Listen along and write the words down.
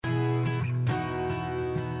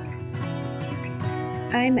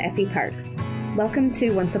I'm Effie Parks. Welcome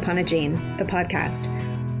to Once Upon a Gene, the podcast.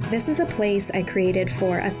 This is a place I created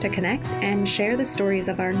for us to connect and share the stories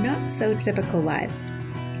of our not-so-typical lives.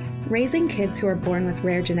 Raising kids who are born with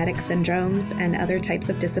rare genetic syndromes and other types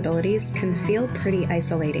of disabilities can feel pretty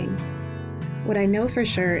isolating. What I know for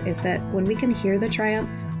sure is that when we can hear the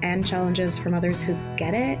triumphs and challenges from others who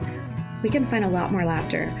get it, we can find a lot more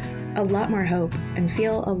laughter, a lot more hope, and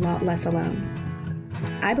feel a lot less alone.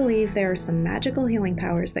 I believe there are some magical healing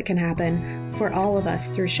powers that can happen for all of us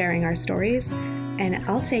through sharing our stories, and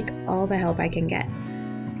I'll take all the help I can get.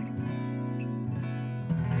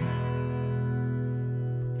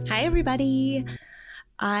 Hi, everybody.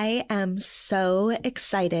 I am so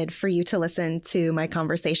excited for you to listen to my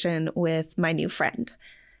conversation with my new friend.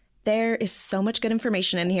 There is so much good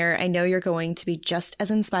information in here. I know you're going to be just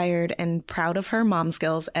as inspired and proud of her mom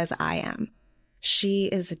skills as I am. She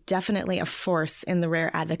is definitely a force in the rare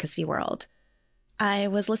advocacy world. I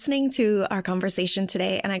was listening to our conversation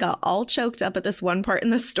today and I got all choked up at this one part in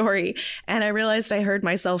the story, and I realized I heard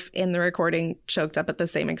myself in the recording choked up at the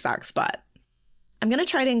same exact spot. I'm going to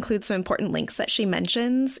try to include some important links that she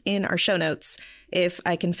mentions in our show notes if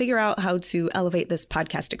I can figure out how to elevate this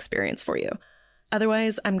podcast experience for you.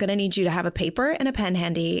 Otherwise, I'm going to need you to have a paper and a pen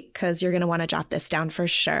handy because you're going to want to jot this down for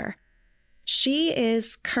sure. She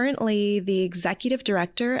is currently the executive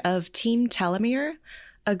director of Team Telomere,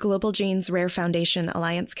 a Global Genes Rare Foundation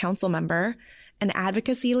Alliance Council member, an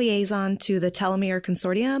advocacy liaison to the Telomere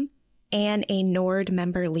Consortium, and a NORD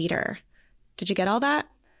member leader. Did you get all that?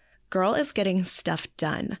 Girl is getting stuff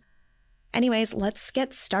done. Anyways, let's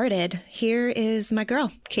get started. Here is my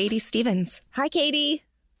girl, Katie Stevens. Hi, Katie.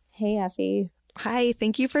 Hey, Effie. Hi,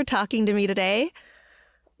 thank you for talking to me today.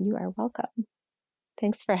 You are welcome.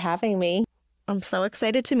 Thanks for having me. I'm so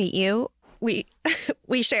excited to meet you. We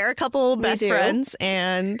share a couple best friends,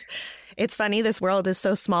 and it's funny, this world is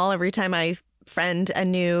so small. Every time I friend a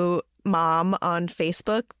new mom on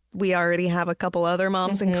Facebook, we already have a couple other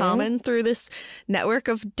moms in common through this network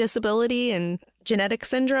of disability and genetic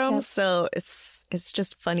syndromes. Yep. So it's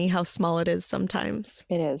just funny how small it is sometimes.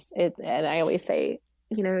 It is. And I always say,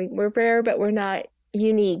 you know, we're rare, but we're not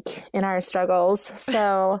unique in our struggles.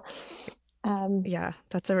 So yeah,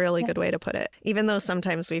 that's a really good way to put it. Even though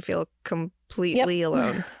sometimes we feel completely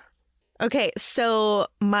alone. Okay, so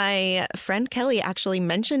my friend Kelly actually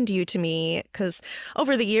mentioned you to me because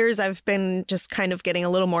over the years I've been just kind of getting a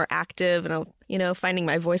little more active and, you know, finding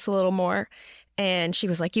my voice a little more. And she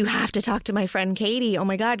was like, you have to talk to my friend Katie. Oh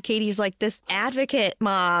my God, Katie's like this advocate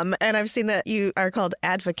mom. And I've seen that you are called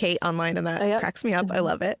Advocate online, and that cracks me up. I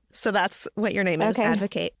love it. So that's what your name is,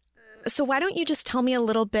 Advocate. So why don't you just tell me a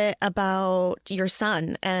little bit about your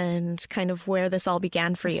son and kind of where this all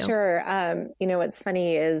began for you? Sure. You know, what's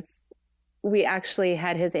funny is we actually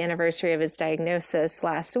had his anniversary of his diagnosis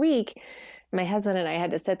last week. My husband and I had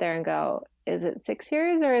to sit there and go, is it 6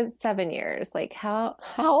 years or 7 years? Like, how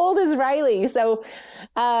old is Riley? So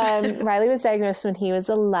Riley was diagnosed when he was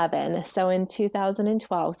 11. So in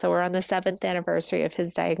 2012, so we're on the 7th anniversary of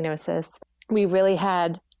his diagnosis. We really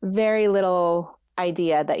had very little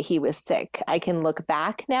idea that he was sick. I can look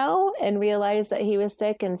back now and realize that he was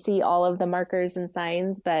sick and see all of the markers and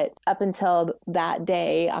signs. But up until that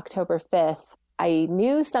day, October 5th, I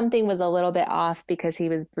knew something was a little bit off because he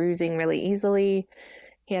was bruising really easily.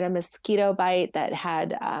 He had a mosquito bite that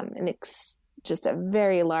had just a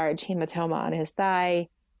very large hematoma on his thigh.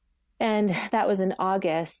 And that was in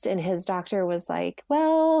August. And his doctor was like,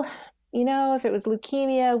 well, you know, if it was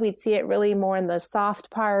leukemia, we'd see it really more in the soft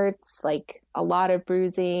parts, like a lot of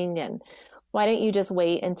bruising. And why don't you just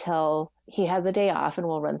wait until he has a day off and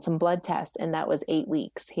we'll run some blood tests? And that was 8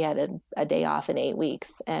 weeks. He had a day off in 8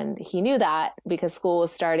 weeks. And he knew that because school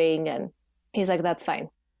was starting, and he's like, that's fine.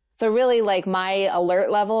 So really, like, my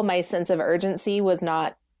alert level, my sense of urgency was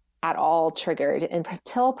not at all triggered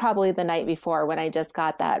until probably the night before, when I just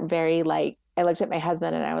got that very, like, I looked at my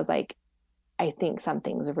husband and I was like, I think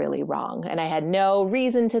something's really wrong. And I had no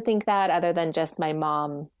reason to think that other than just my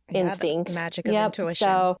mom instinct. The magic of intuition.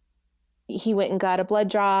 So he went and got a blood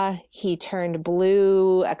draw. He turned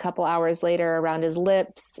blue a couple hours later around his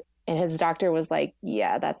lips. And his doctor was like,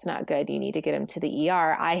 yeah, that's not good. You need to get him to the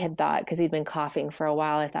ER. I had thought, because he'd been coughing for a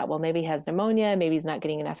while, I thought, well, maybe he has pneumonia. Maybe he's not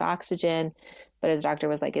getting enough oxygen. But his doctor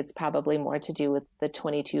was like, it's probably more to do with the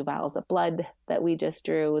 22 vials of blood that we just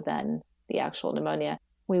drew than the actual pneumonia.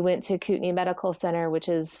 We went to Kootenai Medical Center, which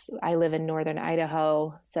is, I live in northern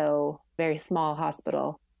Idaho, so very small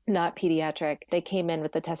hospital, not pediatric. They came in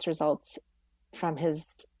with the test results from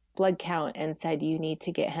his blood count and said, you need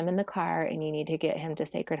to get him in the car and you need to get him to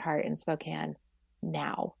Sacred Heart in Spokane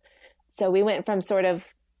now. So we went from sort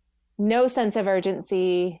of no sense of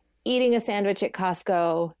urgency, eating a sandwich at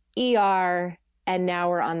Costco, ER, and now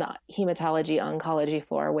we're on the hematology oncology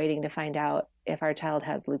floor waiting to find out if our child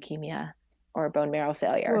has leukemia or bone marrow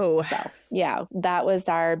failure. Whoa. So yeah, that was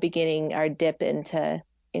our beginning, our dip into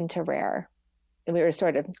rare. And we were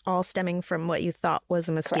sort of all stemming from what you thought was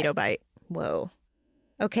a mosquito Correct. bite. Whoa.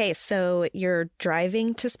 Okay, so you're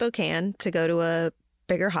driving to Spokane to go to a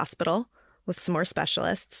bigger hospital with some more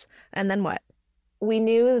specialists. And then what? We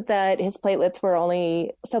knew that his platelets were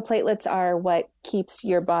platelets are what keeps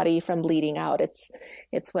your body from bleeding out.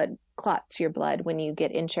 It's what clots your blood when you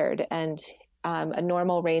get injured. And a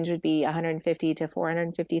normal range would be 150 to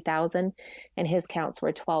 450,000, and his counts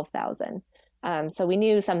were 12,000. So we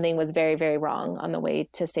knew something was very, very wrong on the way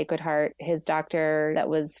to Sacred Heart. His doctor,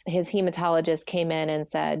 his hematologist, came in and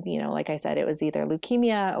said, like I said, it was either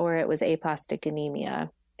leukemia or it was aplastic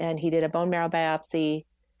anemia. And he did a bone marrow biopsy.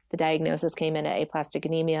 The diagnosis came in at aplastic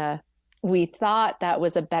anemia. We thought that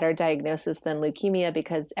was a better diagnosis than leukemia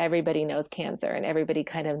because everybody knows cancer and everybody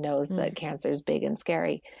kind of knows that cancer is big and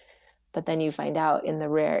scary. But then you find out in the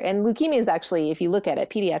rare, and leukemia is actually, if you look at it,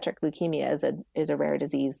 pediatric leukemia is a rare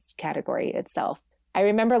disease category itself. I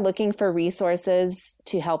remember looking for resources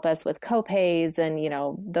to help us with copays and,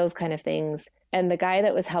 those kind of things. And the guy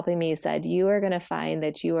that was helping me said, you are going to find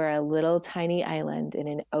that you are a little tiny island in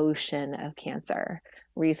an ocean of cancer.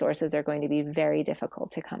 Resources are going to be very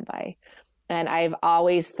difficult to come by. And I've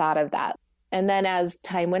always thought of that. And then as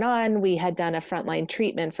time went on, we had done a frontline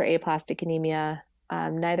treatment for aplastic anemia.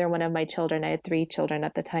 Neither one of my children, I had 3 children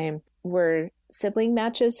at the time, were sibling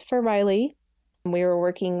matches for Riley. We were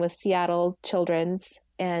working with Seattle Children's,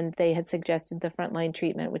 and they had suggested the frontline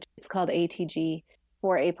treatment, which is called ATG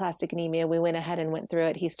for aplastic anemia. We went ahead and went through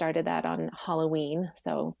it. He started that on Halloween,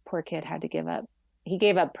 so poor kid had to give up. He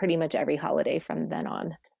gave up pretty much every holiday from then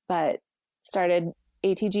on, but started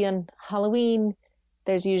ATG on Halloween.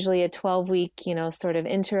 There's usually a 12-week, sort of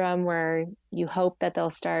interim where you hope that they'll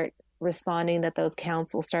start responding, that those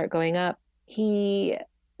counts will start going up. He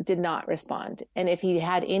did not respond. And if he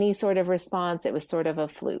had any sort of response, it was sort of a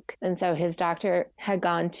fluke. And so his doctor had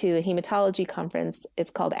gone to a hematology conference. It's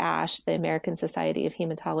called ASH, the American Society of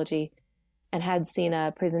Hematology, and had seen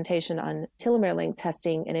a presentation on telomere length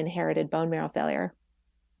testing in inherited bone marrow failure.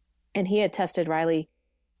 And he had tested Riley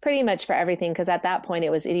pretty much for everything, because at that point it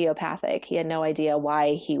was idiopathic. He had no idea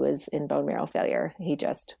why he was in bone marrow failure. He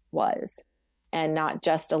just was. And not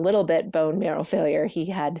just a little bit bone marrow failure. He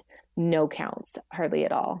had no counts, hardly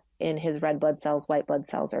at all, in his red blood cells, white blood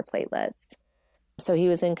cells, or platelets. So he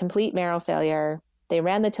was in complete marrow failure. They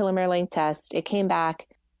ran the telomere length test. It came back,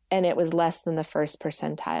 and it was less than the first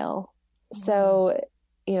percentile. So,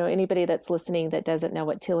 anybody that's listening that doesn't know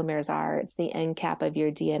what telomeres are, it's the end cap of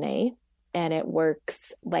your DNA, and it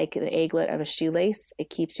works like an egglet of a shoelace. It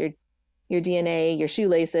keeps your DNA, your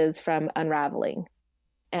shoelaces, from unraveling.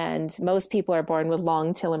 And most people are born with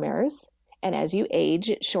long telomeres. And as you age,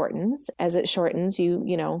 it shortens. As it shortens,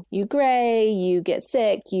 you gray, you get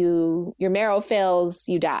sick, your marrow fails,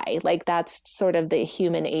 you die. Like that's sort of the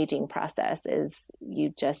human aging process is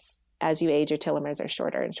as you age, your telomeres are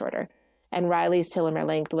shorter and shorter. And Riley's telomere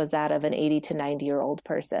length was that of an 80 to 90-year-old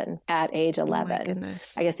person at age 11. Oh my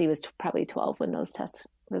goodness. I guess he was probably 12 when those test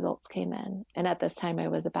results came in. And at this time, I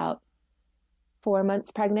was about 4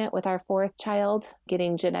 months pregnant with our 4th child,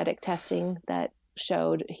 getting genetic testing that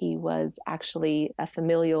showed he was actually a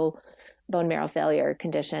familial bone marrow failure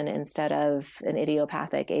condition instead of an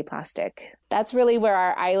idiopathic aplastic. That's really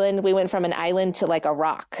where we went from an island to like a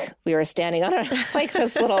rock. We were standing on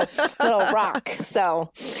this little rock.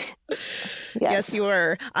 So yes, you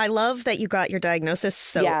were. I love that you got your diagnosis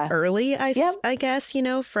so early, I guess,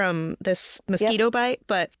 from this mosquito bite.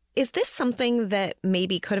 But is this something that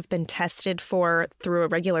maybe could have been tested for through a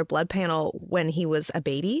regular blood panel when he was a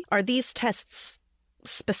baby? Are these tests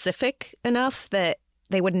specific enough that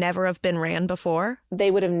they would never have been ran before?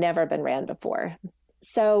 They would have never been ran before.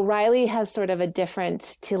 So Riley has sort of a different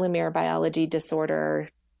telomere biology disorder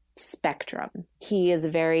spectrum. He is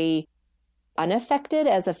very unaffected,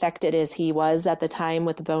 as affected as he was at the time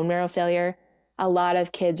with the bone marrow failure. A lot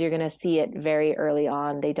of kids, you're going to see it very early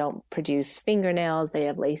on. They don't produce fingernails. They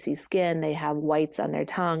have lacy skin. They have whites on their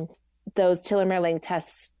tongue. Those telomere length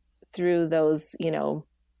tests through those,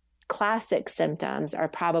 classic symptoms are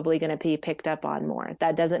probably going to be picked up on more.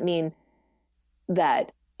 That doesn't mean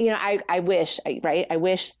that, I wish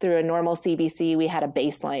through a normal CBC, we had a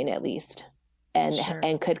baseline at least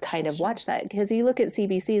and could kind of watch that, because you look at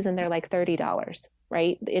CBCs and they're like $30,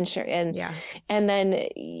 right? And then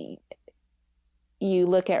you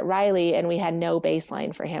look at Riley and we had no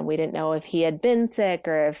baseline for him. We didn't know if he had been sick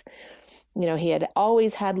or if He had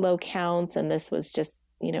always had low counts, and this was just,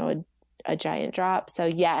 a giant drop. So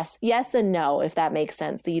yes and no, if that makes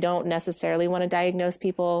sense. So you don't necessarily want to diagnose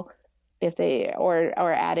people if they or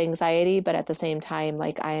add anxiety, but at the same time,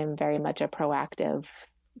 like, I am very much a proactive,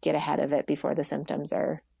 get ahead of it before the symptoms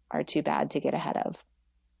are too bad to get ahead of.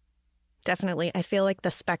 Definitely. I feel like the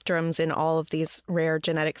spectrums in all of these rare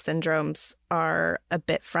genetic syndromes are a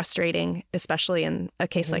bit frustrating, especially in a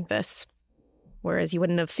case like this, whereas you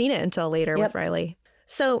wouldn't have seen it until later with Riley.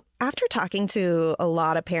 So after talking to a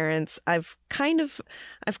lot of parents, I've kind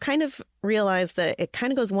of realized that it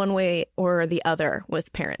kind of goes one way or the other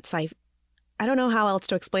with parents. I don't know how else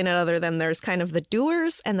to explain it other than there's kind of the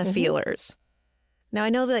doers and the feelers. Now, I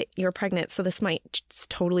know that you're pregnant, so this might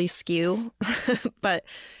totally skew, but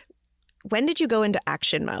when did you go into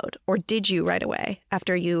action mode, or did you right away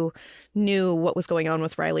after you knew what was going on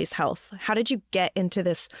with Riley's health? How did you get into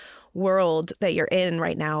this world that you're in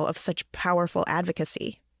right now of such powerful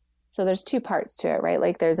advocacy? So there's two parts to it, right?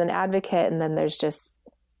 Like, there's an advocate, and then there's just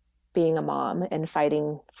being a mom and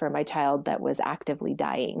fighting for my child that was actively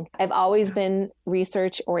dying. I've always been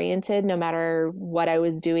research oriented, no matter what I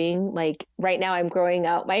was doing. Like, right now I'm growing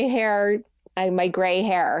out my hair, my gray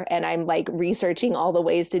hair, and I'm like researching all the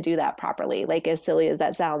ways to do that properly, like, as silly as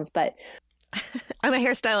that sounds. But I'm a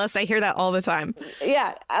hairstylist. I hear that all the time.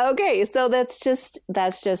 Yeah. Okay. So that's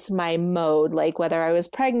just my mode. Like, whether I was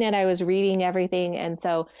pregnant, I was reading everything. And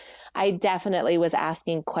so I definitely was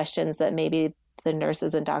asking questions that maybe the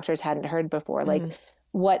nurses and doctors hadn't heard before. Like,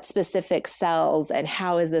 what specific cells and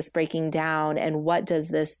how is this breaking down and what does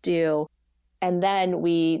this do? And then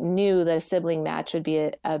we knew that a sibling match would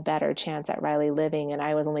be a better chance at Riley living. And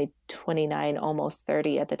I was only 29, almost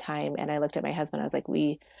 30 at the time. And I looked at my husband, I was like,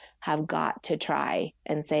 we have got to try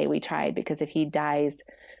and say we tried, because if he dies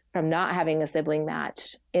from not having a sibling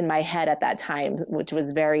match, in my head at that time, which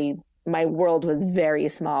was my world was very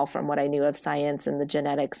small from what I knew of science and the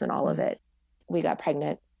genetics and all of it, we got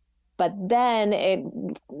pregnant. But then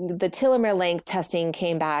the telomere length testing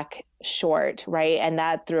came back short, right? And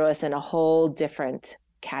that threw us in a whole different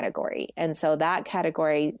category. And so that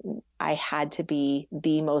category, I had to be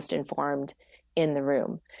the most informed in the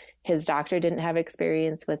room. His doctor didn't have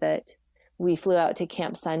experience with it. We flew out to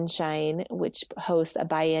Camp Sunshine, which hosts a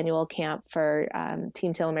biannual camp for,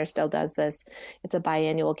 Team Telomere still does this. It's a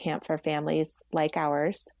biannual camp for families like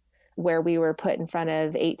ours, where we were put in front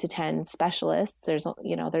of 8 to 10 specialists. There's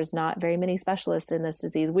not very many specialists in this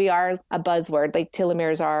disease. We are a buzzword. Like,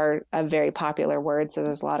 telomeres are a very popular word, so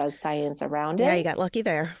there's a lot of science around it. Yeah, you got lucky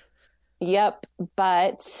there. Yep.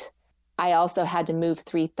 But I also had to move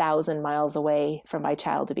 3,000 miles away from my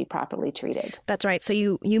child to be properly treated. That's right. So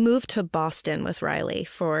you moved to Boston with Riley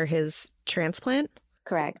for his transplant?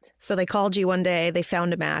 Correct. So they called you one day, they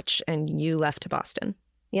found a match, and you left to Boston.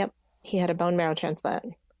 Yep. He had a bone marrow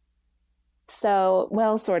transplant. So,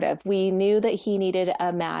 well, sort of. We knew that he needed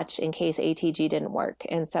a match in case ATG didn't work.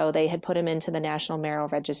 And so they had put him into the National Marrow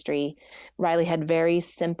Registry. Riley had very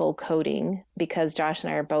simple coding because Josh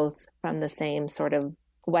and I are both from the same sort of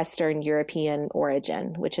Western European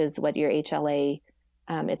origin, which is what your HLA,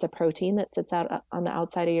 it's a protein that sits out on the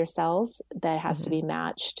outside of your cells that has to be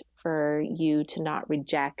matched for you to not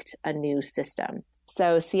reject a new system.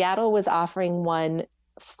 So Seattle was offering one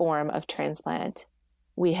form of transplant.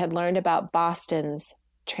 We had learned about Boston's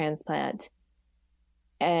transplant,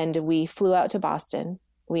 and we flew out to Boston.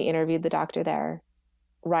 We interviewed the doctor there.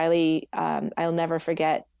 Riley, I'll never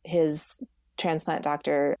forget his transplant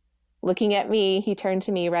doctor looking at me. He turned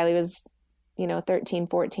to me. Riley was, 13,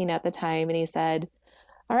 14 at the time. And he said,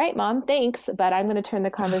 "All right, Mom, thanks. But I'm going to turn the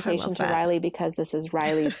conversation to Riley because this is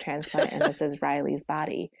Riley's transplant and this is Riley's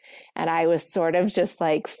body." And I was sort of just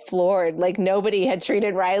like floored. Like, nobody had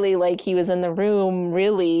treated Riley like he was in the room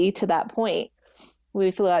really to that point. We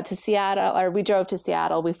flew out to Seattle, or we drove to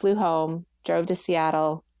Seattle. We flew home, drove to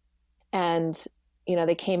Seattle, and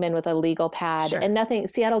they came in with a legal pad. Sure. And nothing.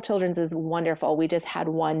 Seattle Children's is wonderful. We just had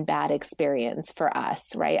one bad experience for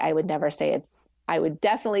us, right? I would never say I would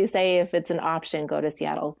definitely say if it's an option, go to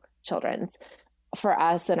Seattle Children's. For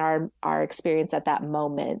us and our experience at that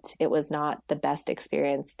moment, it was not the best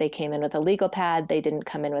experience. They came in with a legal pad. They didn't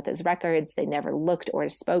come in with his records. They never looked or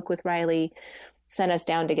spoke with Riley, sent us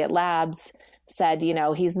down to get labs, said,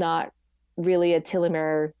 he's not really a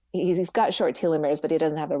telomere. He's got short telomeres, but he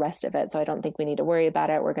doesn't have the rest of it. So I don't think we need to worry about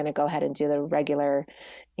it. We're going to go ahead and do the regular,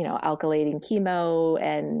 alkylating chemo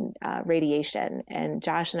and radiation. And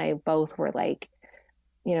Josh and I both were like,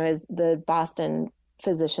 as the Boston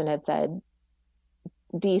physician had said,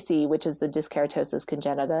 DC, which is the dyskeratosis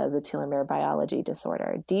congenita, the telomere biology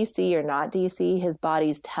disorder. DC or not DC, his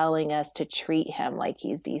body's telling us to treat him like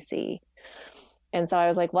he's DC. And so I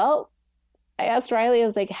was like, well, I asked Riley, I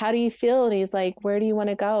was like, how do you feel? And he's like, where do you want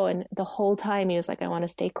to go? And the whole time he was like, I want to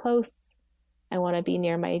stay close. I want to be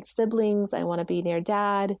near my siblings. I want to be near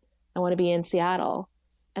dad. I want to be in Seattle.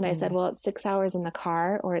 And I said, well, it's 6 hours in the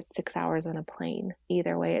car or it's 6 hours on a plane.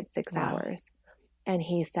 Either way, it's 6 hours. And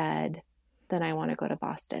he said, then I want to go to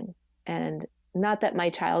Boston. And not that my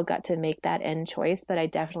child got to make that end choice, but I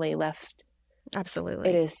definitely left. Absolutely.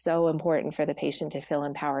 It is so important for the patient to feel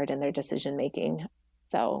empowered in their decision making.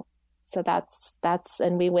 So that's,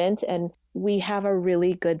 and we went, and we have a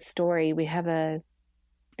really good story. We have a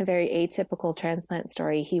very atypical transplant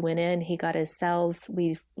story. He went in, he got his cells.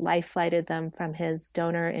 We life flighted them from his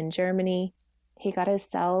donor in Germany. He got his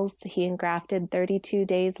cells. He engrafted 32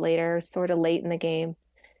 days later, sort of late in the game.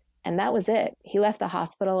 And that was it. He left the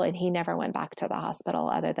hospital and he never went back to the hospital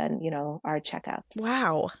other than, our checkups.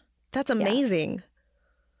 Wow. That's amazing.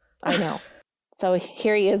 Yeah. I know. So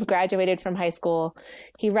here he is, graduated from high school.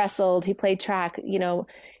 He wrestled, he played track.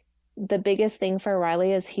 The biggest thing for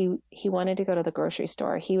Riley is he wanted to go to the grocery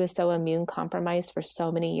store. He was so immune compromised for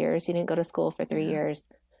so many years. He didn't go to school for 3 years.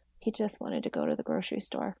 He just wanted to go to the grocery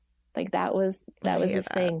store. Like that was his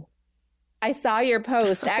thing. I saw your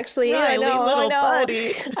post, actually. Riley, little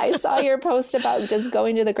buddy. I saw your post about just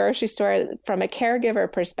going to the grocery store from a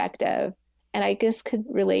caregiver perspective. And I just could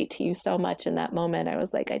relate to you so much in that moment. I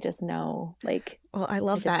was like, I just know. Well, I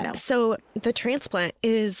love that. Know. So the transplant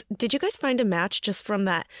did you guys find a match just from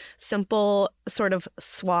that simple sort of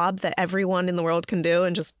swab that everyone in the world can do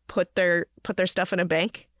and just put their stuff in a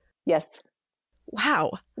bank? Yes.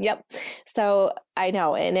 Wow. Yep. So I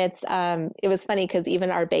know. And it was funny because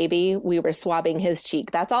even our baby, we were swabbing his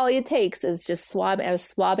cheek. That's all it takes is just swab. I was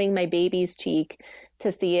swabbing my baby's cheek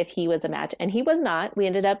to see if he was a match. And he was not. We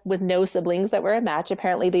ended up with no siblings that were a match.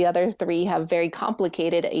 Apparently the other 3 have very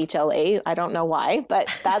complicated HLA. I don't know why,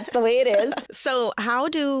 but that's the way it is. So how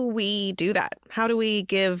do we do that? How do we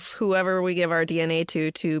give whoever we give our DNA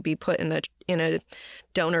to be put in a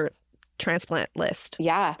donor transplant list?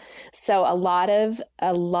 Yeah. So a lot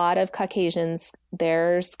of Caucasians,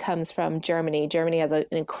 theirs comes from Germany. Germany has an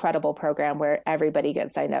incredible program where everybody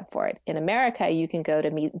gets signed up for it. In America, you can go to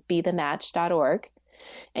bethematch.org.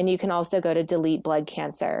 And you can also go to Delete Blood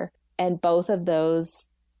Cancer. And both of those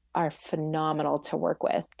are phenomenal to work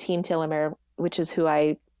with. Team Telomere, which is who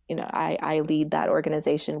I lead that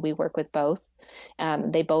organization. We work with both.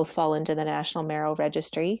 They both fall into the National Marrow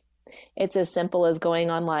Registry. It's as simple as going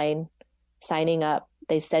online, signing up.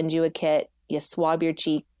 They send you a kit, you swab your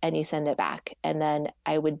cheek, and you send it back. And then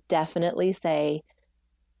I would definitely say,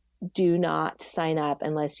 do not sign up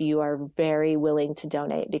unless you are very willing to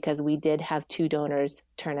donate, because we did have 2 donors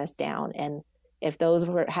turn us down. And if those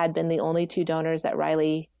had been the only 2 donors that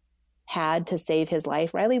Riley had to save his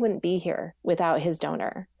life, Riley wouldn't be here without his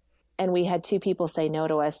donor. And we had 2 people say no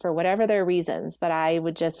to us for whatever their reasons. But I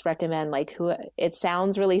would just recommend it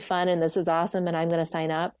sounds really fun and this is awesome and I'm going to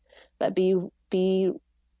sign up, but be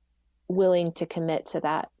willing to commit to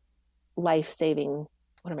that life-saving.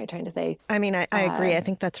 What am I trying to say? I mean, I agree. I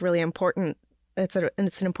think that's really important. It's an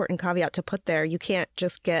important caveat to put there. You can't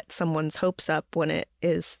just get someone's hopes up when it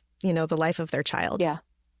is, the life of their child. Yeah.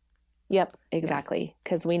 Yep, exactly.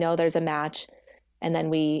 Because we know there's a match and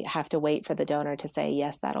then we have to wait for the donor to say,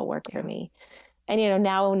 yes, that'll work for me. And,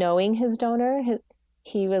 now knowing his donor,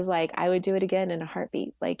 he was like, I would do it again in a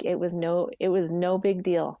heartbeat. It was no big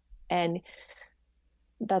deal. And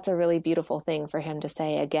that's a really beautiful thing for him to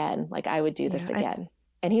say again, I would do this again.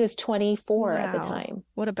 And he was 24 at the time.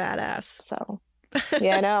 What a badass. So,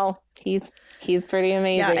 yeah, I know. He's pretty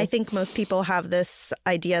amazing. Yeah, I think most people have this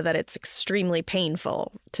idea that it's extremely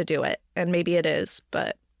painful to do it. And maybe it is,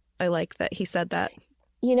 but I like that he said that.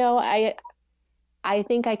 I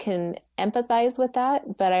think I can empathize with that,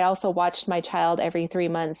 but I also watched my child every 3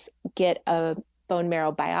 months get a bone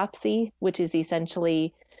marrow biopsy, which is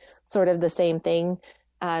essentially sort of the same thing.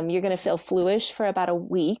 You're going to feel fluish for about a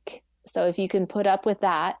week. So if you can put up with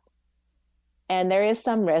that, and there is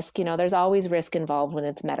some risk, there's always risk involved when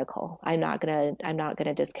it's medical. I'm not going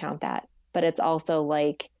to discount that, but it's also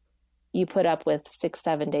you put up with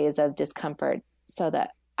 6-7 days of discomfort so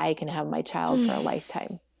that I can have my child for a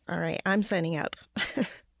lifetime. All right. I'm signing up.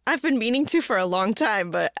 I've been meaning to for a long time,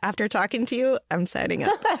 but after talking to you, I'm signing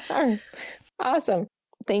up. Awesome.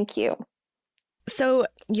 Thank you. So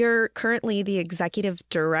you're currently the executive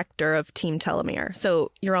director of Team Telomere.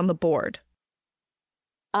 So you're on the board.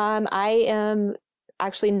 I am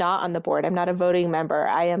actually not on the board. I'm not a voting member.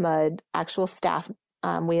 I am an actual staff.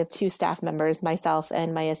 We have 2 staff members, myself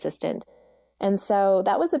and my assistant. And so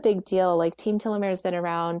that was a big deal. Team Telomere has been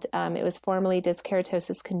around. It was formerly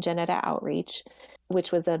Dyskeratosis Congenita Outreach.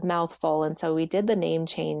 which was a mouthful. And so we did the name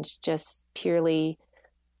change just purely,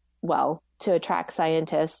 well, to attract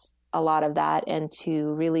scientists, a lot of that, and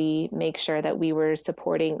to really make sure that we were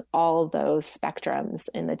supporting all those spectrums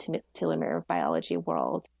in the telomere biology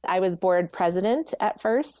world. I was board president at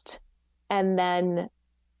first, and then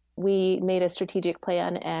we made a strategic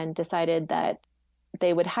plan and decided that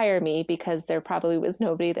they would hire me because there probably was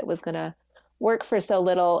nobody that was going to work for so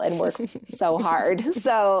little and work so hard.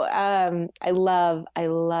 So I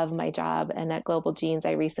love my job. And at Global Genes,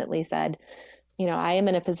 I recently said, I am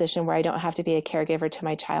in a position where I don't have to be a caregiver to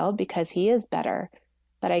my child because he is better,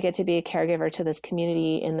 but I get to be a caregiver to this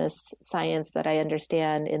community in this science that I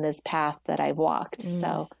understand, in this path that I've walked.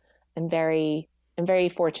 So I'm very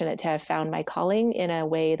fortunate to have found my calling in a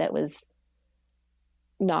way that was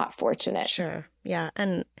not fortunate. Sure. Yeah.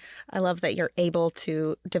 And I love that you're able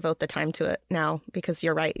to devote the time to it now, because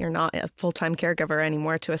you're right. You're not a full-time caregiver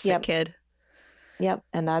anymore to a sick kid. Yep.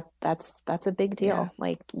 And that's a big deal. Yeah.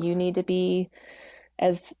 Like, you need to be,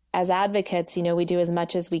 as advocates, we do as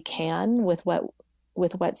much as we can with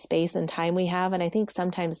what space and time we have. And I think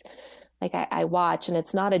sometimes, like, I watch, and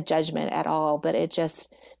it's not a judgment at all, but it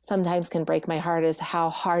just sometimes can break my heart is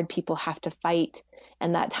how hard people have to fight,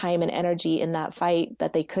 and that time and energy in that fight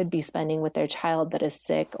that they could be spending with their child that is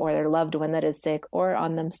sick, or their loved one that is sick, or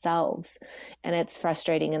on themselves. And it's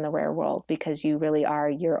frustrating in the rare world because you really are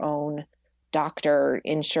your own doctor,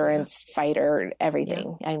 insurance fighter,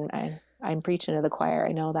 everything. Yeah. I'm preaching to the choir.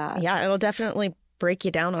 I know that. Yeah, it'll definitely break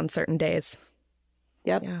you down on certain days.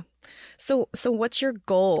 Yep. Yeah. So what's your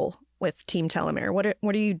goal with Team Telomere?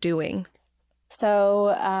 What are you doing?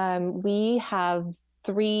 So we have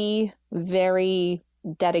 3 very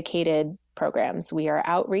dedicated programs. We are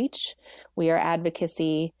outreach, we are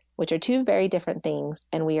advocacy, which are 2 very different things,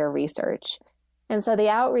 and we are research. And so the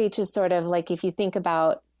outreach is sort of like, if you think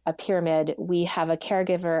about a pyramid, we have a care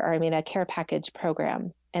package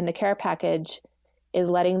program. And the care package is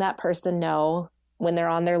letting that person know when they're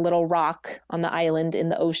on their little rock on the island in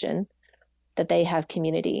the ocean that they have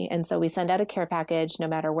community. And so we send out a care package no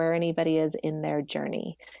matter where anybody is in their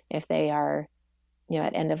journey. If they are,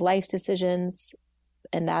 at end of life decisions,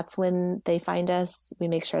 and that's when they find us, we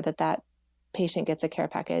make sure that patient gets a care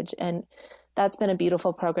package. And that's been a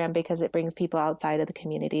beautiful program because it brings people outside of the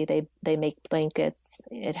community. They make blankets.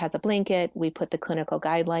 It has a blanket. We put the clinical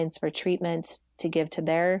guidelines for treatment to give to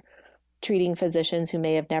their treating physicians who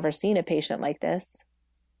may have never seen a patient like this,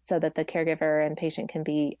 so that the caregiver and patient can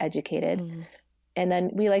be educated. And then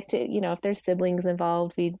we like to, if there's siblings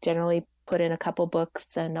involved, we generally put in a couple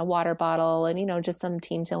books and a water bottle and, just some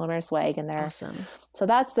Team Telomere swag in there. Awesome. So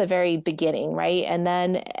that's the very beginning, right? And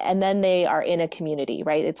then they are in a community,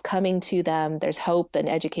 right? It's coming to them. There's hope and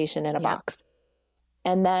education in a box.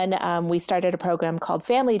 And then we started a program called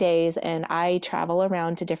Family Days, and I travel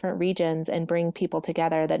around to different regions and bring people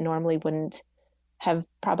together that normally wouldn't have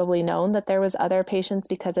probably known that there was other patients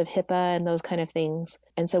because of HIPAA and those kind of things.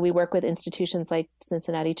 And so we work with institutions like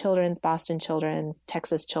Cincinnati Children's, Boston Children's,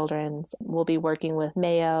 Texas Children's. We'll be working with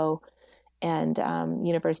Mayo and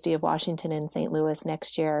University of Washington in St. Louis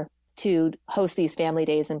next year to host these family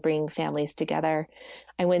days and bring families together.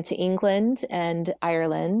 I went to England and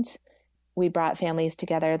Ireland. We brought families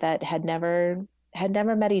together that had never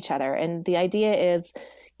met each other. And the idea is,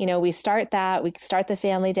 we start the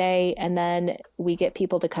family day, and then we get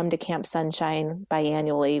people to come to Camp Sunshine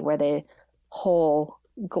biannually, where the whole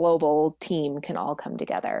global team can all come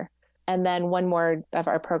together. And then one more of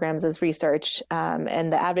our programs is research,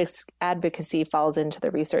 and the advocacy falls into the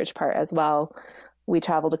research part as well. We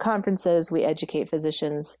travel to conferences, we educate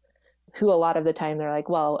physicians who a lot of the time they're like,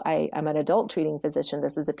 well, I'm an adult treating physician.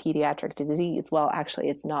 This is a pediatric disease. Well, actually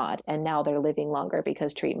it's not. And now they're living longer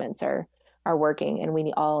because treatments are working, and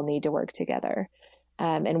we all need to work together.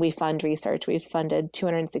 And we fund research. We've funded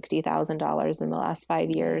 $260,000 in the last 5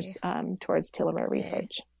 years towards telomere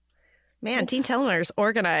research. Man, Team Telomere is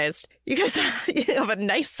organized. You guys you have a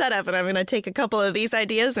nice setup, and I'm going to take a couple of these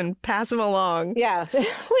ideas and pass them along. Yeah,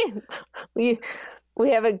 we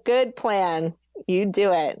have a good plan. You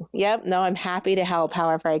do it. Yep. No, I'm happy to help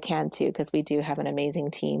however I can too, because we do have an amazing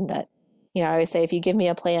team that, I always say, if you give me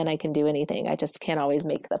a plan, I can do anything. I just can't always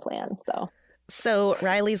make the plan. So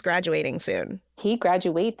Riley's graduating soon. He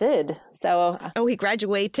graduated. He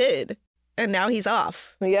graduated. And now he's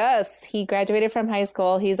off. Yes, he graduated from high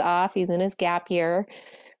school. He's off. He's in his gap year,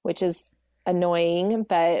 which is annoying,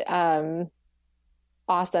 but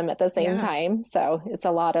awesome at the same time. So it's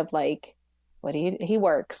a lot of like, he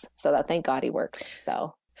works. So thank God he works.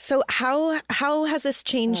 So how has this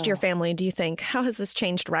changed your family, do you think? How has this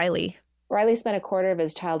changed Riley? Riley spent a quarter of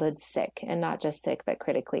his childhood sick, and not just sick, but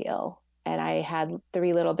critically ill. And I had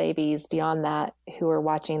 3 little babies beyond that who were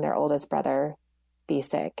watching their oldest brother be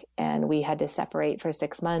sick. And we had to separate for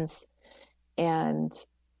 6 months. And,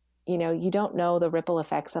 you don't know the ripple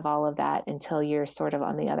effects of all of that until you're sort of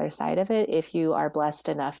on the other side of it, if you are blessed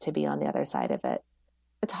enough to be on the other side of it.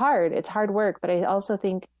 It's hard. It's hard work. But I also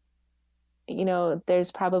think,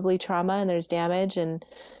 there's probably trauma and there's damage and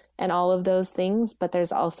all of those things, but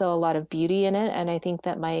there's also a lot of beauty in it. And I think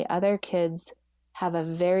that my other kids have a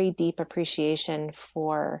very deep appreciation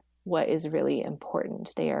for what is really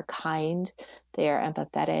important. They are kind, they are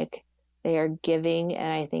empathetic, they are giving.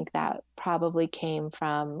 And I think that probably came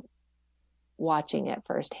from watching it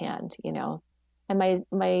firsthand, And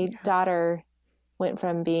my daughter went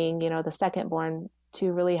from being, the second born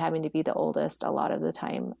to really having to be the oldest a lot of the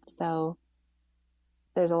time. So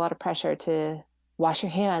there's a lot of pressure to wash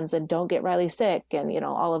your hands and don't get Riley sick and,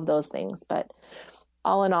 all of those things. But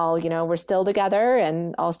all in all, we're still together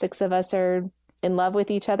and all 6 of us are in love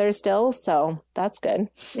with each other still. So that's good.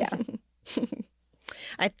 Yeah.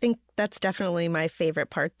 I think that's definitely my favorite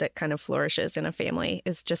part that kind of flourishes in a family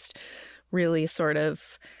is just really sort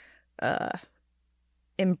of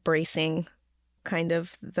embracing kind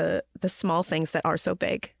of the small things that are so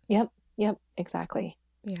big. Yep, exactly.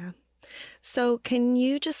 Yeah. So can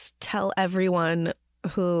you just tell everyone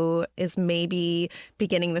who is maybe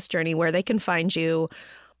beginning this journey where they can find you,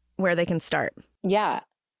 where they can start? Yeah.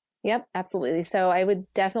 Yep, absolutely. So I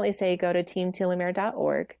would definitely say go to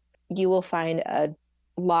teamtelomere.org. You will find a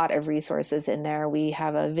lot of resources in there. We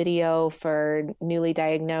have a video for newly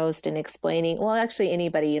diagnosed and explaining, well, actually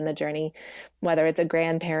anybody in the journey, whether it's a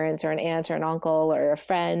grandparent or an aunt or an uncle or a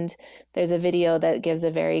friend, there's a video that gives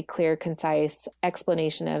a very clear, concise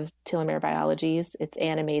explanation of telomere biologies. It's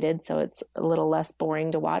animated, so it's a little less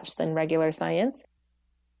boring to watch than regular science.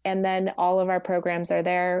 And then all of our programs are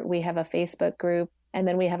there. We have a Facebook group, and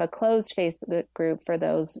then we have a closed Facebook group for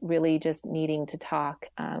those really just needing to talk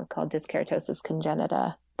called Dyskeratosis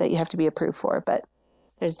Congenita that you have to be approved for. But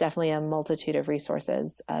there's definitely a multitude of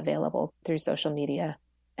resources available through social media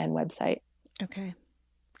and website. Okay,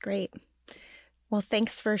 great. Well,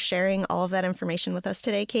 thanks for sharing all of that information with us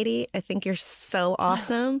today, Katie. I think you're so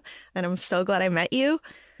awesome, and I'm so glad I met you.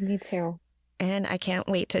 Me too. And I can't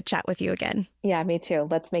wait to chat with you again. Yeah, me too.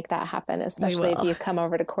 Let's make that happen, especially if you come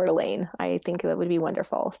over to Coeur d'Alene. I think that would be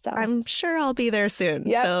wonderful. So I'm sure I'll be there soon.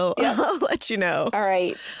 Yep, so yep. I'll let you know. All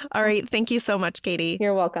right. All right. Thank you so much, Katie.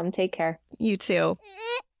 You're welcome. Take care. You too.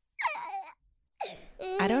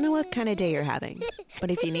 I don't know what kind of day you're having,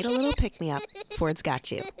 but if you need a little pick-me-up, Ford's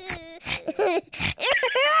got you.